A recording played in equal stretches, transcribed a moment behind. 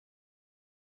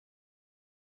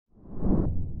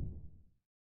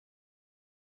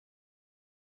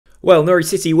Well, Norwich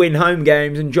City win home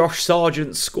games and Josh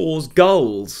Sargent scores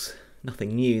goals.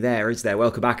 Nothing new there, is there?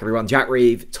 Welcome back, everyone. Jack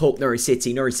Reeve, Talk Norwich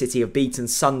City. Norwich City have beaten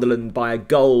Sunderland by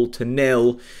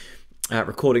 1-0.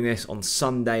 Recording this on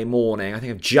Sunday morning. I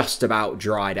think I've just about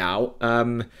dried out.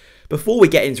 Before we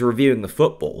get into reviewing the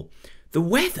football, the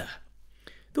weather.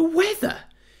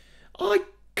 I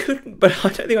couldn't, but I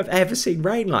don't think I've ever seen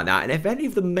rain like that. And if any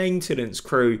of the maintenance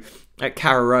crew at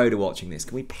Carrow Road are watching this,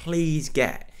 can we please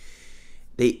get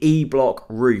the E-block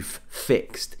roof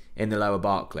fixed in the Lower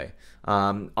Barclay?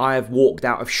 I have walked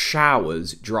out of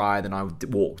showers drier than I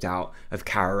walked out of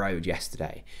Carrow Road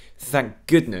yesterday. Thank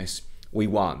goodness we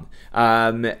won.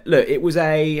 Look, it was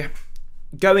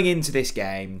going into this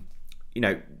game, we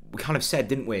kind of said,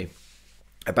 didn't we,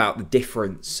 about the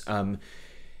difference, the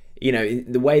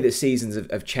way that seasons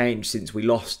have changed since we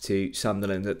lost to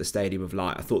Sunderland at the Stadium of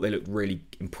Light. I thought they looked really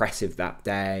impressive that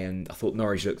day, and I thought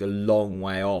Norwich looked a long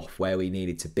way off where we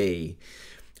needed to be.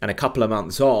 And a couple of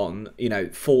months on,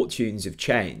 fortunes have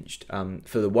changed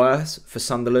for the worse for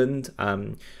Sunderland.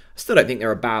 I still don't think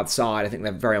they're a bad side. I think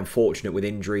they're very unfortunate with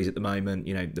injuries at the moment.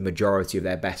 The majority of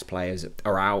their best players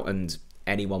are out, and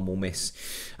anyone will miss,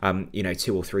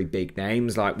 2 or 3 big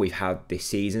names like we've had this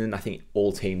season. I think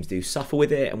all teams do suffer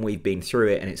with it, and we've been through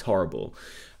it, and it's horrible.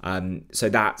 So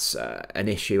that's an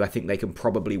issue. I think they can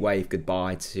probably wave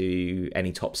goodbye to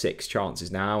any top 6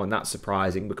 chances now, and that's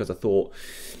surprising because I thought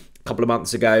a couple of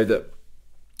months ago that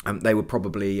they would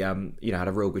probably, had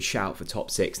a real good shout for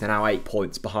top 6. They're now 8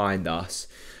 points behind us,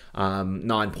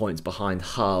 9 points behind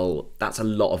Hull. That's a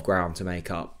lot of ground to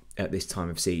make up at this time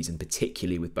of season,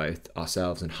 particularly with both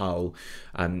ourselves and Hull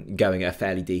going at a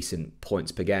fairly decent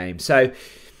points per game. So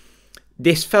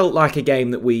this felt like a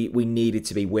game that we needed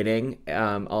to be winning.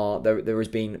 There has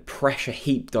been pressure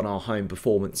heaped on our home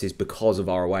performances because of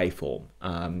our away form.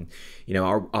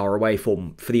 Our away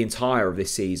form for the entire of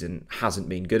this season hasn't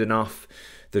been good enough.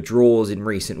 The draws in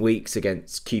recent weeks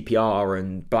against QPR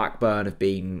and Blackburn have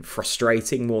been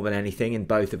frustrating more than anything. In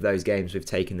both of those games, we've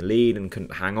taken the lead and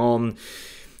couldn't hang on.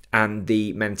 And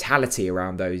the mentality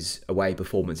around those away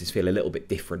performances feel a little bit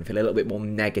different, feel a little bit more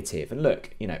negative. And look,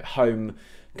 home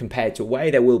compared to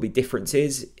away, there will be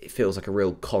differences. It feels like a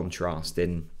real contrast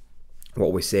in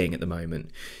what we're seeing at the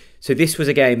moment. So this was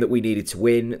a game that we needed to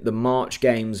win. The March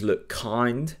games look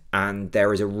kind, and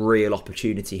there is a real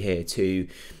opportunity here to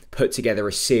put together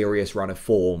a serious run of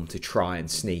form to try and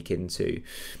sneak into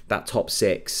that top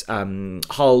 6.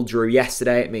 Hull drew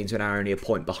yesterday. It means we're now only a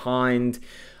point behind.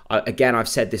 Again, I've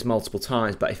said this multiple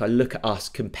times, but if I look at us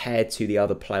compared to the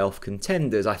other playoff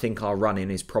contenders, I think our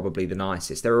run-in is probably the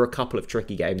nicest. There are a couple of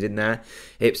tricky games in there.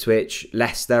 Ipswich,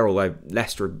 Leicester, although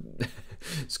Leicester are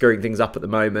screwing things up at the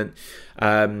moment.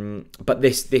 But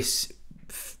this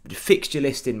fixture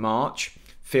list in March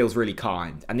feels really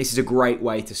kind, and this is a great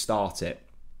way to start it.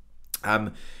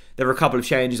 There are a couple of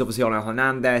changes. Obviously, Onel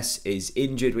Hernandez is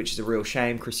injured, which is a real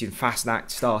shame. Christian Fasnacht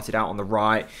started out on the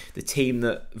right. The team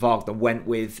that Wagner went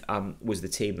with was the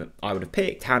team that I would have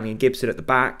picked. Hanley and Gibson at the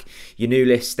back.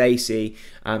 Yanulis, Stacey,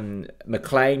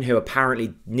 McLean, who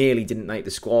apparently nearly didn't make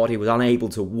the squad. He was unable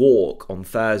to walk on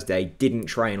Thursday, didn't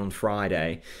train on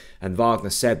Friday. And Wagner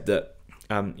said that,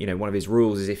 one of his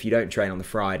rules is if you don't train on the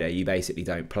Friday, you basically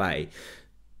don't play.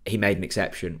 He made an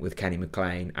exception with Kenny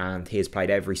McLean, and he has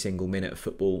played every single minute of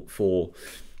football for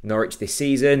Norwich this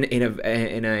season in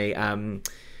a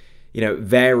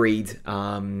varied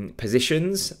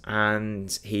positions,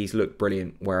 and he's looked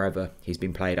brilliant wherever he's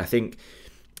been played. I think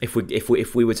if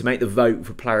we were to make the vote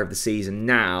for Player of the Season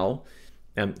now,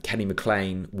 Kenny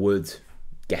McLean would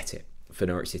get it for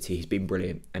Norwich City. He's been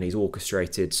brilliant, and he's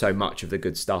orchestrated so much of the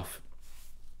good stuff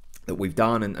that we've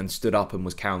done and stood up and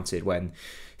was counted when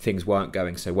things weren't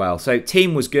going so well. So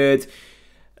team was good.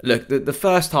 Look, the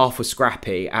first half was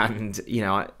scrappy, and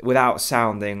without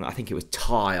sounding, I think it was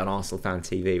Ty on Arsenal Fan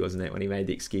TV, wasn't it, when he made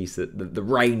the excuse that the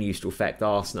rain used to affect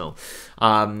Arsenal.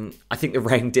 I think the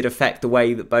rain did affect the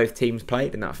way that both teams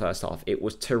played in that first half. It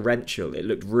was torrential. It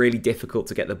looked really difficult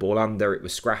to get the ball under. It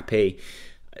was scrappy.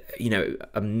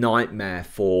 A nightmare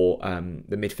for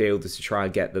the midfielders to try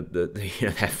and get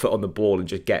their foot on the ball and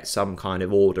just get some kind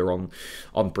of order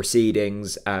on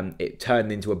proceedings. It turned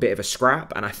into a bit of a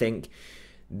scrap, and I think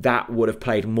that would have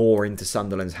played more into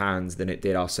Sunderland's hands than it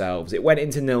did ourselves. It went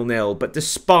into 0-0, but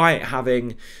despite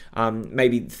having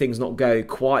maybe things not go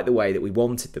quite the way that we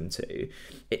wanted them to,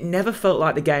 it never felt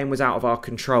like the game was out of our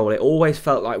control. It always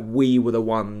felt like we were the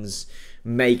ones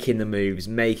making the moves,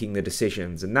 making the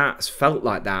decisions, and that's felt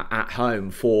like that at home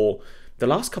for the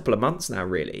last couple of months now,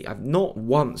 really. I've not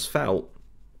once felt,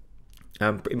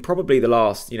 in probably the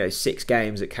last 6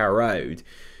 games at Carrow Road,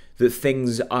 that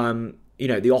things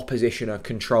the opposition are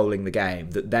controlling the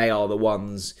game, that they are the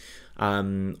ones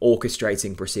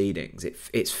orchestrating proceedings.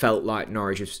 It's felt like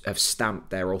Norwich have stamped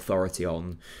their authority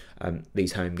on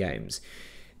these home games.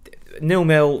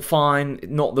 0-0, fine.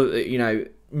 Not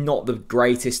the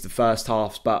greatest of first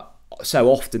halves, but so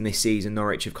often this season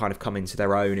Norwich have kind of come into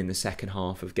their own in the second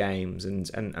half of games,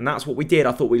 and that's what we did.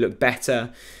 I thought we looked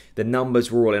better. The numbers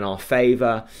were all in our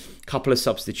favour. A couple of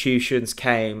substitutions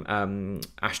came.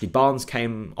 Ashley Barnes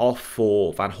came off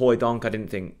for Van Hooijdonk. I didn't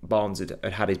think Barnes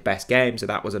had his best game, so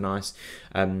that was a nice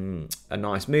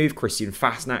move. Christian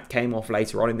Fastnacht came off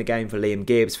later on in the game for Liam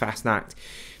Gibbs. Fastnacht,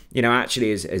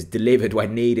 actually has delivered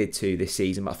when needed to this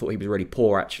season, but I thought he was really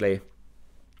poor actually.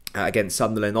 Against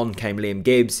Sunderland, on came Liam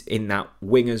Gibbs in that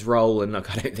winger's role, and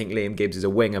look, I don't think Liam Gibbs is a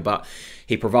winger, but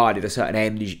he provided a certain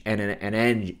energy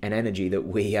that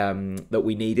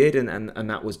we needed, and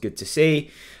that was good to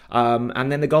see. And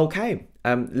then the goal came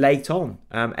late on,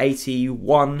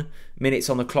 81 minutes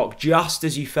on the clock, just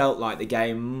as you felt like the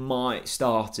game might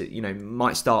start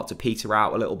to peter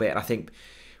out a little bit. And I think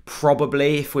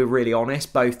probably, if we're really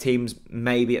honest, both teams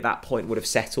maybe at that point would have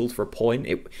settled for a point.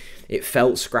 It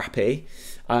felt scrappy.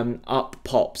 Up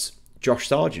pops Josh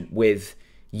Sargent with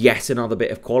yet another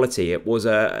bit of quality. It was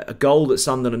a goal that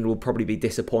Sunderland will probably be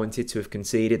disappointed to have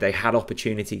conceded. They had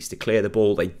opportunities to clear the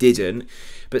ball, they didn't.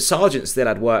 But Sargent still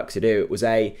had work to do. It was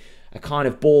a kind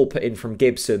of ball put in from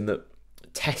Gibson that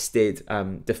tested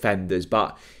defenders,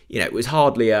 but it was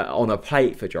hardly on a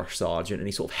plate for Josh Sargent, and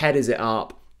he sort of headers it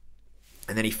up,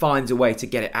 and then he finds a way to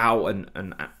get it out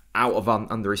and out of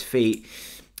under his feet,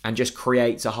 and just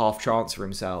creates a half chance for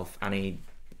himself, and he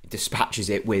dispatches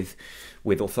it with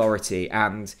authority.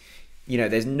 And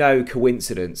there's no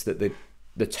coincidence that the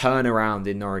turnaround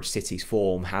in Norwich City's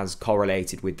form has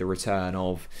correlated with the return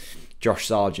of Josh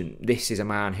Sargent. This is a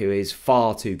man who is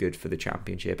far too good for the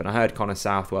Championship, and I heard Connor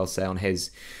Southwell say on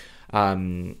his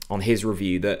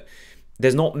review that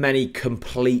there's not many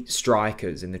complete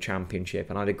strikers in the Championship,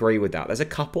 and I'd agree with that. There's a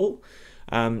couple,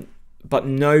 but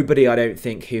nobody, I don't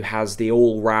think, who has the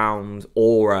all-round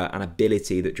aura and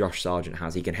ability that Josh Sargent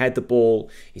has. He can head the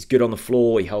ball, he's good on the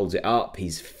floor, he holds it up,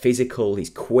 he's physical, he's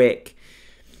quick.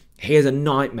 He is a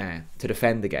nightmare to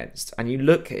defend against. And you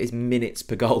look at his minutes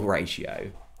per goal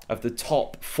ratio of the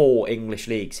top 4 English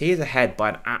leagues, he is ahead by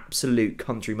an absolute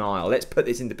country mile. Let's put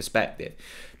this into perspective.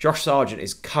 Josh Sargent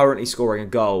is currently scoring a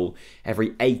goal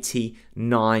every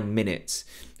 89 minutes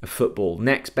of football.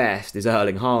 Next best is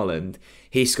Erling Haaland.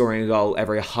 He's scoring a goal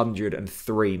every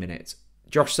 103 minutes.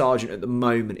 Josh Sargent at the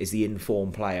moment is the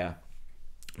in-form player,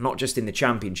 not just in the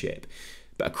Championship,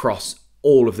 but across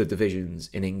all of the divisions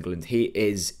in England. He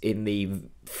is in the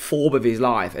form of his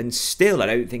life, and still I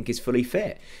don't think is fully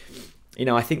fit.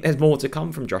 I think there's more to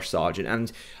come from Josh Sargent,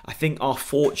 and I think our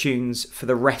fortunes for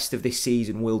the rest of this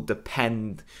season will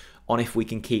depend on if we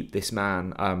can keep this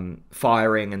man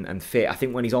firing and fit. I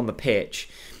think when he's on the pitch,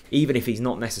 even if he's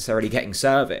not necessarily getting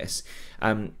service,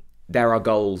 there are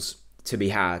goals to be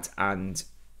had, and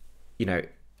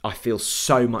I feel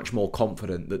so much more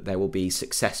confident that there will be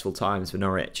successful times for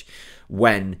Norwich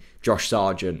when Josh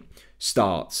Sargent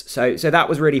starts. So that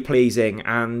was really pleasing,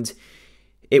 and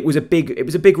it was a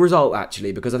big result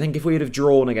actually, because I think if we would have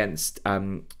drawn against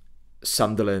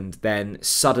Sunderland, then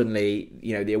suddenly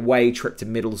the away trip to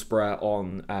Middlesbrough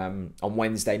on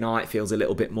Wednesday night feels a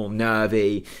little bit more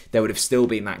nervy. There would have still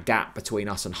been that gap between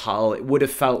us and Hull. It would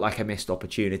have felt like a missed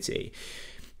opportunity.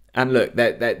 And look,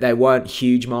 there weren't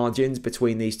huge margins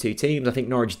between these two teams. I think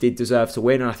Norwich did deserve to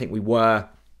win, and I think we were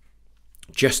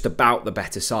just about the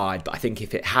better side. But I think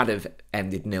if it had have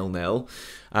ended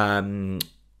 0-0,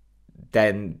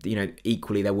 then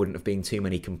equally there wouldn't have been too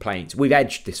many complaints. We've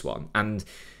edged this one, and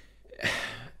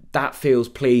that feels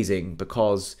pleasing,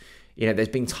 because there's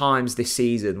been times this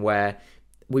season where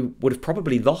we would have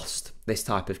probably lost this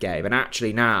type of game, and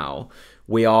actually now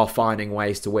we are finding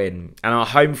ways to win, and our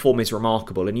home form is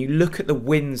remarkable. And you look at the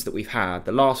wins that we've had,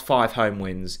 the last 5 home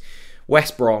wins: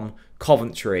 West Brom,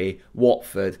 Coventry,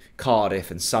 Watford, Cardiff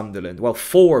and Sunderland. Well,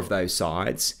 4 of those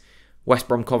sides, West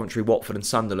Brom, Coventry, Watford and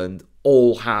Sunderland,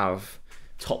 all have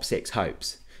top 6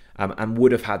 hopes. And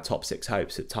would have had top 6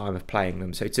 hopes at time of playing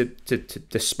them. So to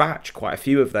dispatch quite a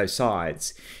few of those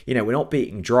sides, we're not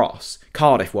beating dross.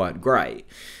 Cardiff weren't great,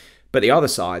 but the other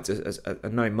sides are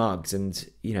no mugs, and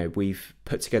we've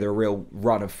put together a real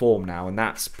run of form now, and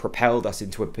that's propelled us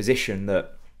into a position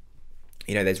that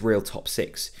there's real top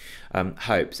 6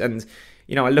 hopes. And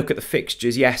I look at the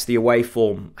fixtures. Yes, the away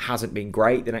form hasn't been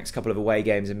great. The next couple of away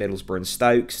games in Middlesbrough and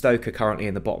Stoke. Stoke are currently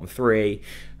in the bottom three.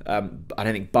 I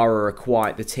don't think Borough are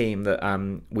quite the team that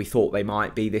we thought they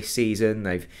might be this season.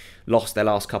 They've lost their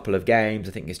last couple of games.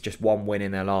 I think it's just one win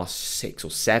in their last 6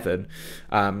 or 7.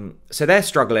 So they're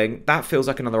struggling. That feels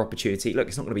like another opportunity. Look,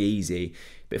 it's not going to be easy.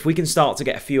 But if we can start to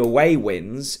get a few away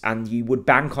wins, and you would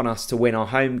bank on us to win our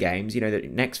home games, the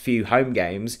next few home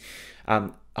games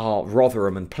are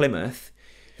Rotherham and Plymouth,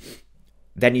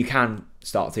 then you can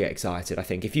start to get excited, I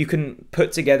think. If you can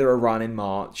put together a run in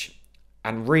March,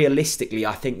 and realistically,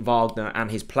 I think Wagner and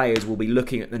his players will be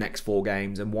looking at the next 4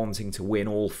 games and wanting to win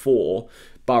all 4,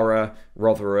 Borough,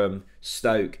 Rotherham,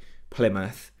 Stoke,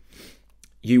 Plymouth,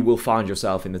 you will find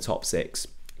yourself in the top 6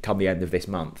 come the end of this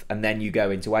month. And then you go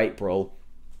into April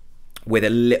with a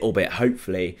little bit,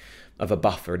 hopefully, of a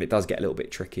buffer, and it does get a little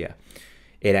bit trickier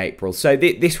in April. So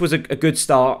this was a good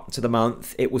start to the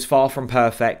month. It was far from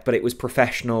perfect, but it was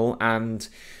professional. And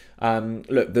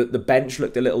look, the bench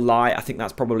looked a little light. I think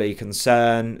that's probably a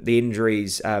concern. The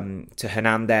injuries to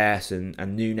Hernandez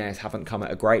and Nunes haven't come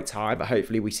at a great time, but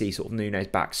hopefully we see sort of Nunes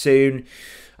back soon.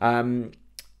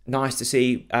 Nice to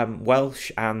see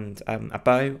Welsh and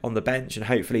Abo on the bench, and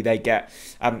hopefully they get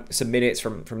some minutes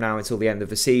from now until the end of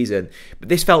the season. But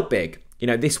this felt big.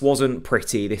 This wasn't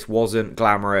pretty. This wasn't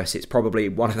glamorous. It's probably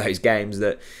one of those games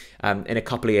that in a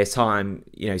couple of years' time,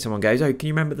 someone goes, "Oh, can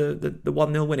you remember the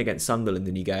 1-0 win against Sunderland?"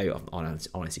 And you go, "I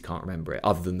honestly can't remember it,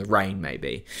 other than the rain,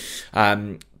 maybe."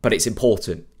 But it's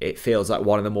important. It feels like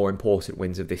one of the more important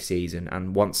wins of this season.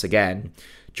 And once again,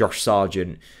 Josh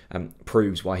Sargent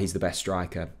proves why he's the best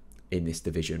striker in this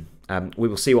division. We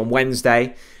will see you on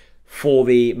Wednesday for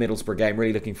the Middlesbrough game.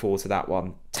 Really looking forward to that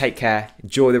one. Take care.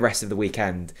 Enjoy the rest of the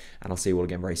weekend. And I'll see you all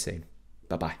again very soon.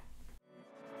 Bye-bye.